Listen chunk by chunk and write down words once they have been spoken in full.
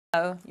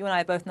You and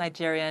I are both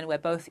Nigerian. We're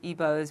both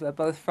Igbos. We're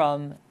both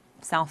from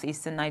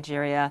southeastern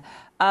Nigeria.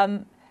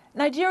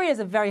 Nigeria is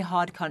a very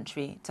hard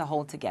country to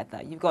hold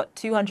together. You've got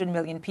 200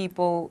 million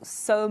people,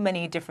 so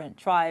many different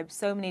tribes,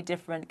 so many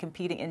different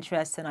competing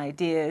interests and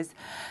ideas.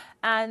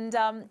 And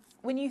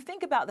when you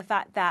think about the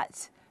fact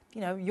that,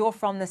 you're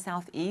from the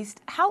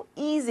southeast, how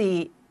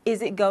easy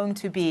is it going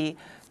to be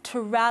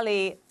to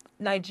rally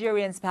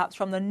Nigerians perhaps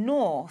from the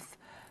north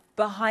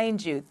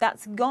behind you?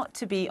 That's got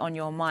to be on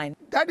your mind.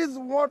 That is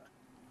what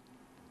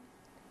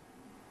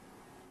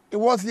it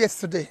was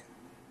yesterday.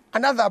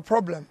 Another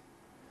problem,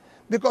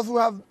 because we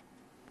have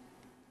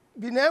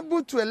been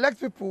able to elect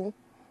people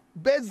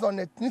based on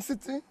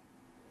ethnicity,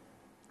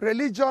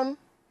 religion,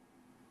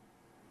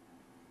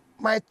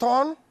 my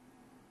turn,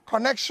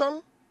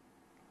 connection,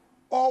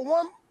 or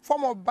one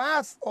form of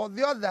bias or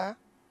the other,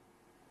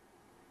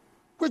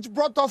 which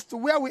brought us to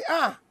where we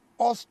are,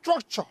 or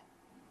structure,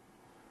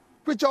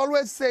 which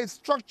always says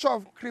structure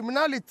of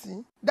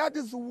criminality. That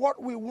is what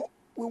we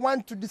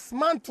want to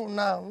dismantle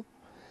now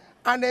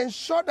and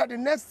ensure that the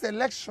next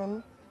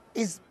election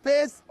is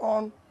based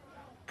on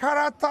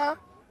character,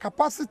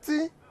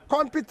 capacity,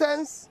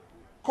 competence,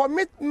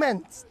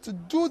 commitment to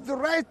do the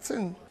right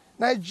thing.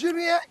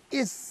 Nigeria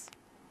is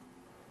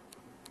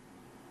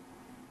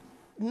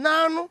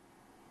now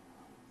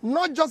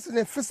not just in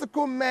a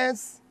physical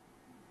mess,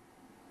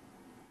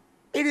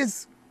 it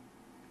is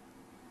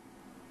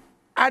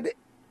at the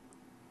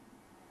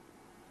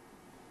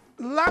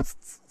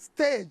last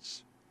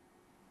stage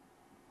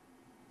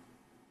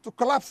to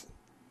collapse.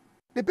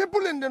 The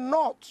people in the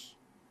north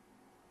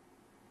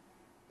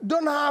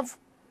don't have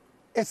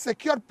a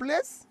secure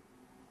place.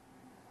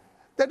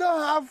 They don't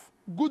have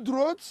good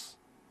roads.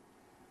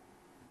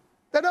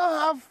 They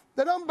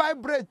don't buy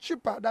bread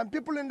cheaper than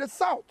people in the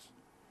south.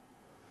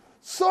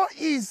 So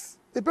is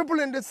the people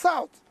in the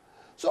south.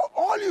 So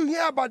all you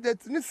hear about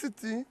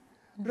ethnicity,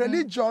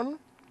 religion,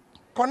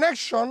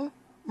 connection,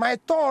 my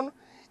turn,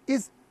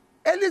 is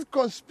elite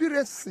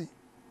conspiracy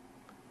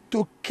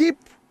to keep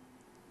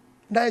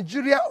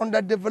Nigeria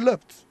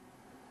underdeveloped.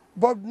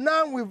 But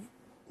now we've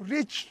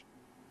reached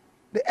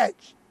the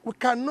edge. We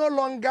can no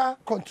longer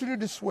continue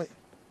this way.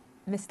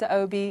 Mr.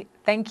 Obi,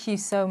 thank you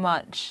so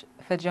much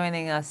for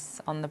joining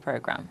us on the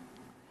program.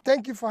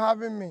 Thank you for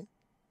having me.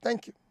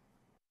 Thank you.